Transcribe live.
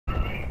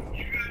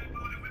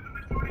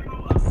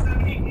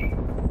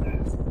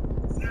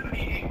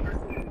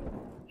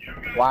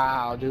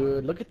Wow,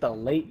 dude, look at the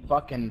late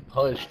fucking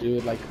push,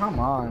 dude. Like, come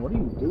on, what are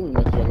you doing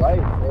with your life,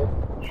 dude?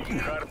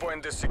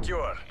 Hardpoint is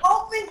secure.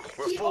 Open.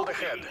 We're full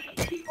ahead.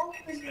 Keep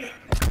opening it.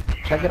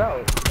 Check it out.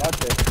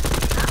 Watch it.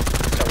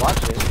 Yeah,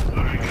 watch it.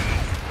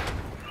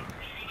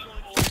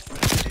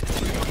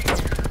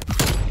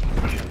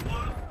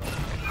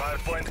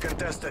 Hardpoint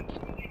contested.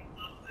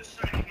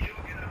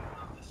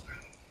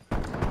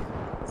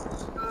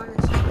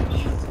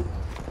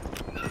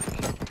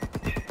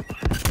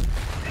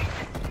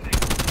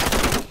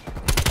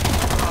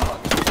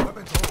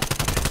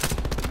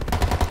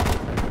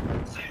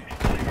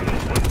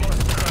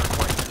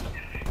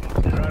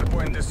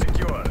 Hardpoint is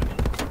secure.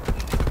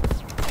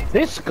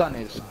 This gun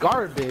is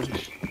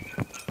garbage.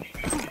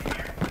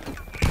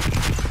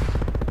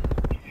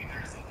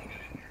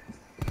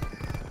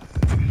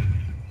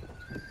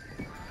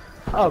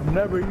 I'm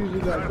never using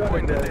that gun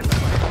again.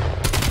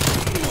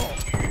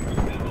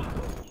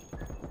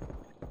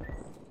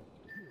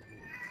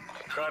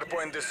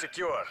 Hardpoint is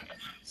secure.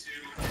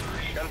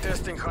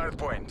 Contesting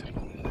hardpoint.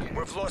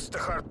 We've lost the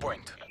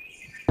hardpoint.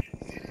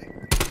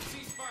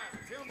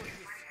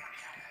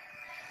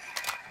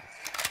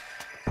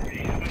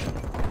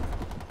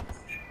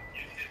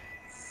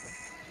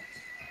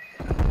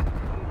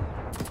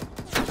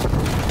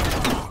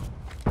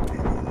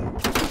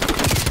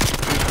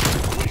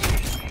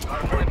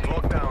 Hardpoint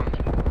locked down.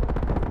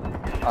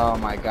 Oh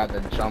my god, the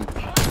jump.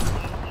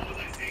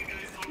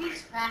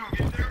 He's fat.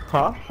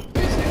 Huh?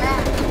 He's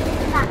fat.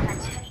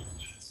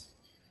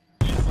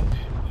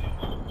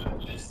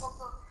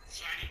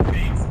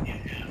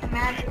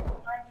 Imagine.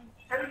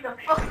 Hurry the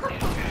fuck up.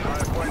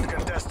 Hardpoint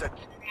contested.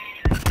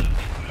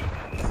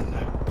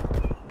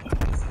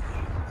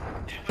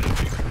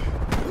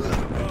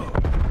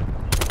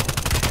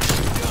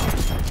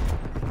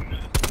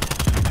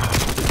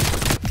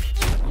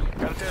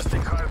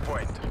 Contesting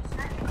hardpoint.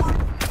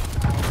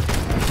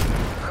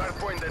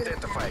 Hardpoint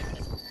identified.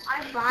 I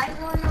buy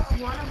one of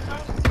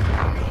those.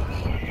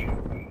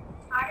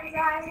 I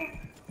got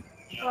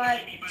but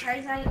try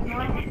to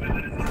normal.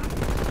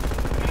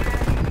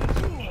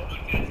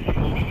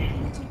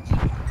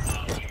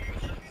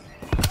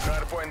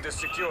 Hardpoint is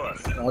secure.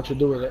 Now what you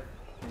do with it?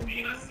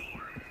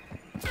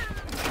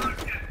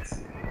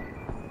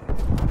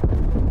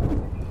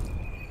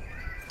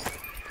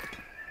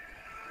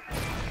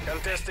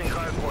 Contesting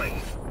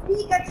hardpoint.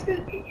 He got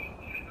two.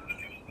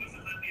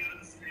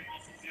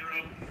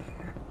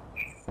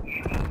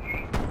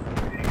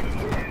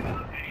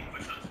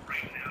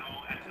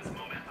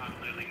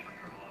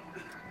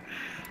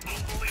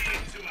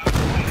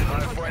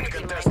 Hardpoint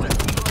contested.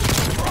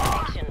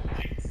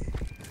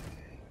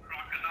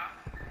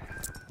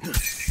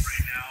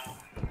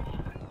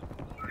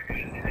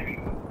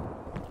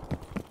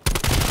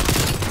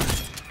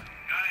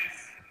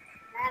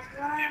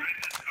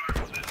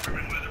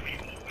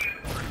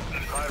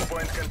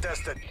 Hardpoint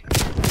contested.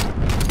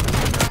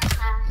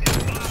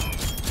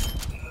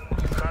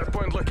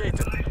 Hardpoint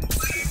located.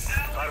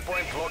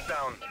 Hardpoint locked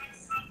down.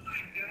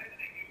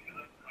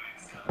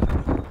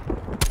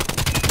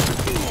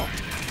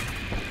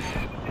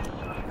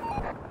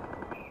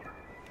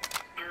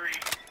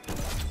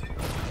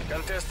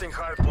 Contesting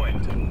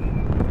hardpoint.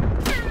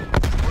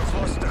 We've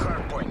lost the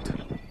hardpoint.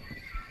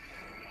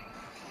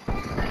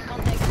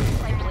 Contact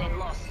supply plane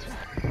lost.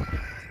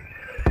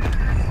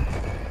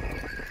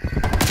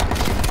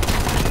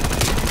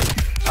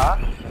 Huh?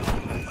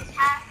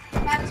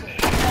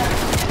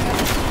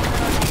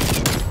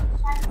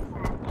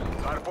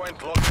 Hardpoint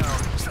locked down.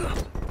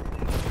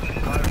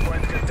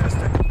 Hardpoint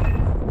contested.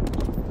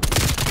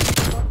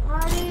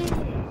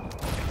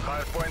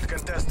 Hardpoint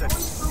contested.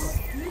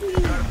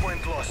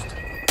 Hardpoint lost.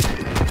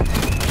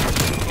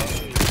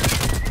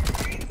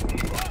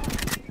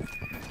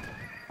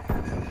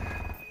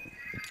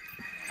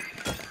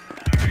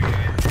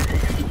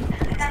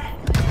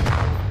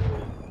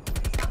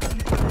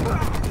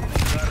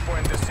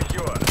 Hardpoint is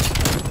secure.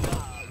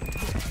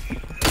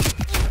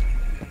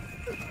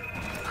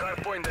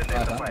 Hardpoint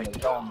identified.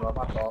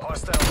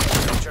 Hostile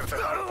capture the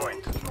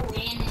hardpoint.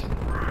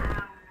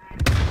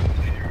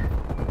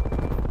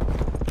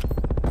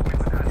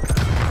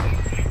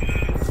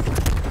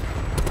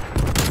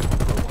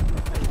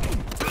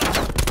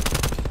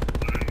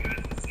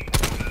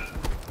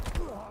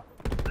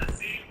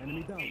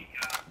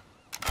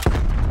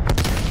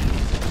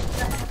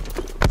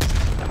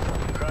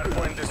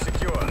 Hardpoint is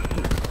secure.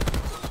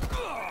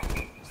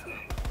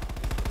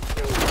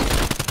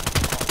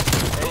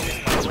 Enemy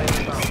spy plane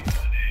inbound.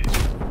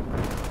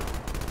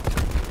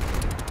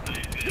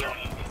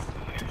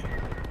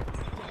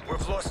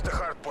 We've lost the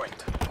hardpoint.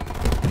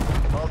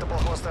 Multiple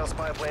hostile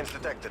spy planes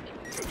detected.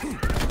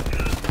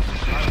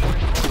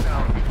 Hardpoint locked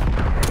down.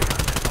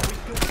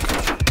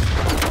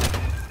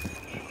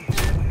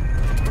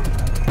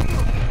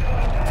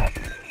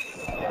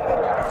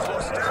 We've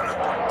lost the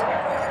hardpoint.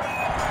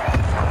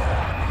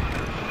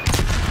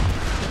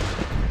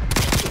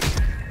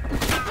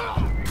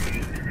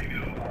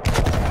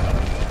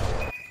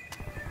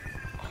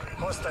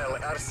 Hostile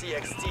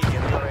RCXD in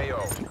your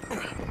AO.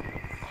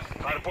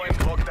 Hardpoint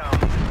locked down.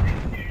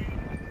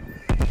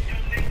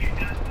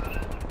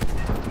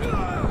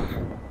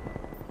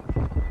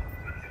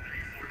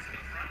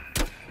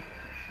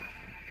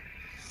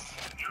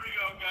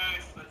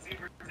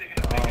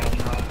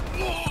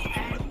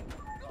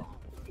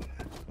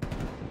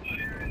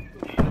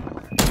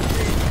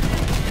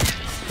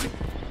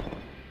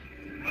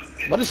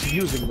 What is he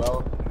using,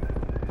 bro?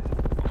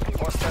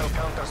 Hostile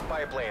counter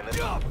spy plane.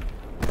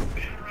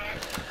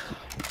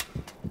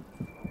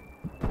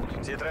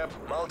 Z-Trap,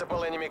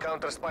 multiple enemy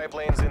counter spy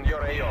planes in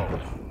your AO.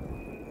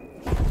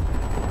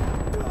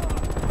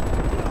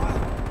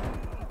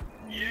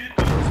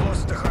 We've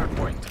lost the hard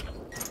point.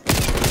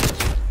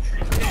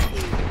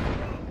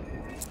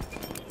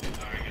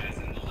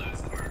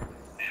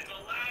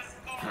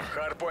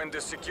 Hard point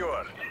is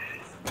secure.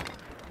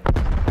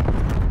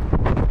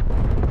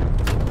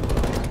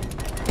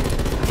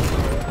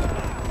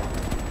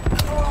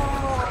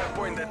 Hard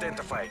point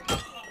identified.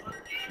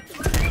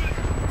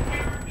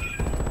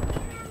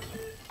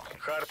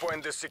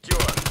 Hardpoint is secure.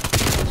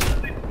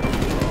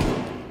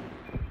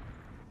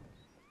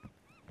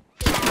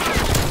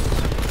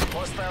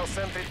 Hostile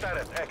sentry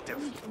turret active.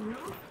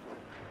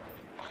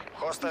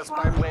 Hostile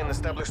spy plane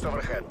established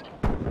overhead.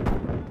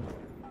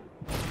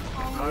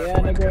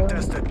 Hardpoint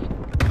contested.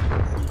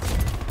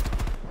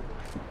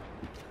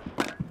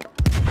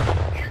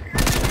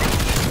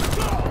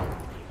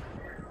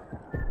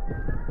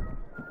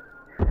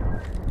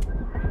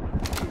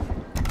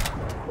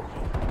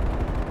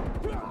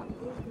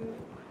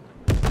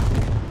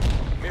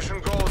 Mission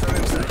goals are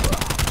inside.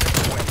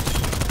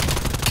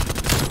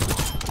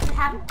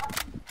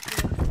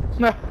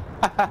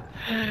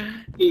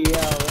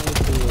 Yeah, let me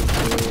see this,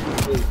 dude.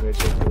 This is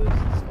ridiculous.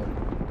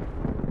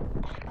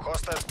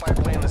 Hostile spy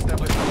plane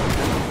established.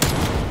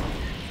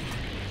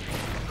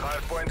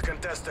 Hardpoint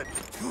contested.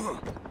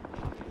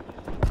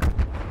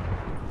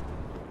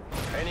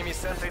 Enemy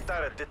sentry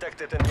turret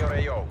detected in your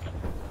AO.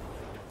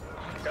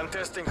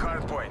 Contesting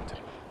hardpoint.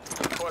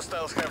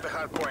 Hostiles have the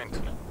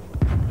hardpoint.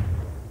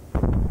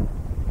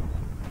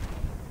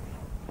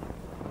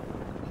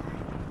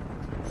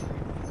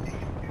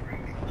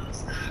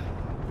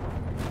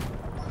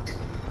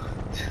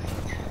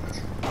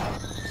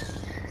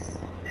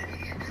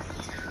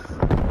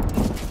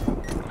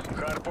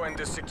 Hardpoint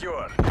is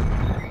secure.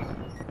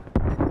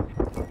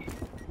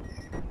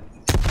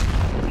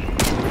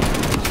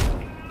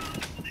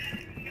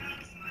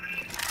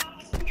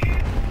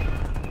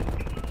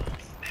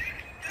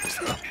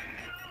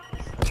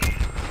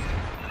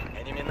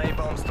 Enemy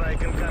napalm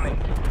strike incoming.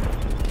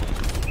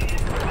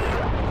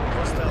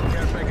 Hostile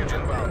care package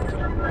inbound.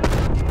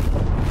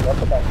 What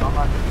the fuck,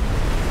 mama?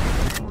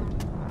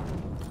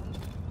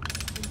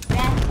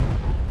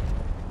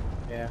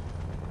 Yeah.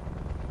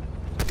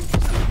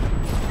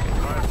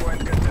 Hardpoint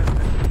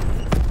contested.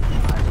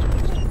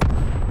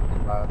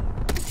 Loud.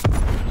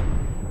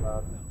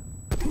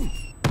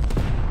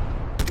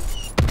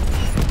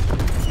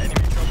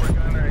 Enemy chopper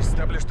gunner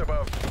established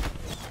above.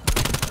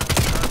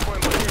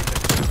 Hardpoint located.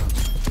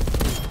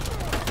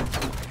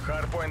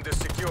 Hardpoint is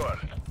secure.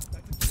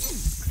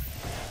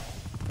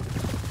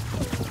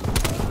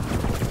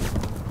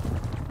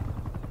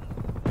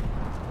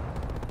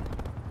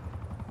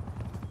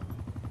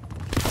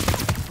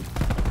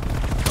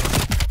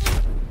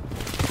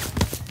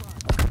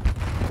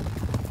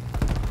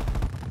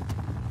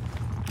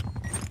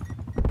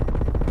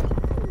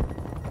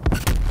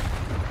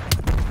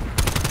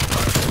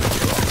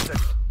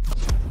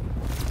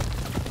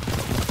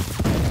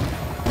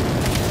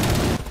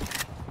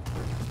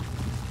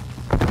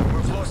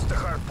 We've lost the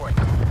hardpoint.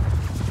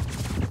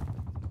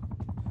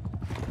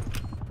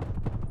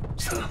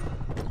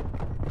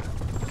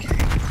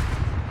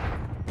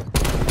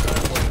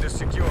 Hardpoint is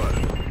secure.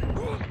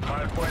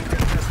 Hardpoint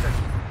contested.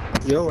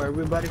 Yo,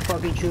 everybody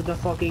fucking shoot the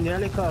fucking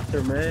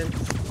helicopter, man.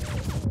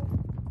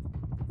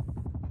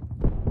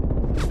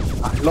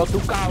 Hazlo tú,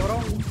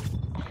 cabrón.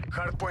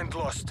 Hardpoint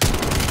lost.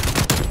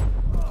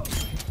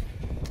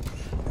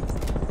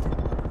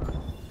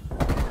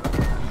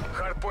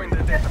 Hardpoint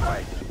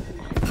identified.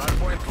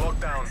 Hardpoint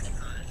locked down.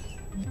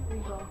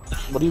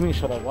 What do you mean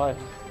shut up? Why?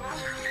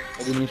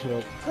 What do you mean shut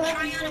up?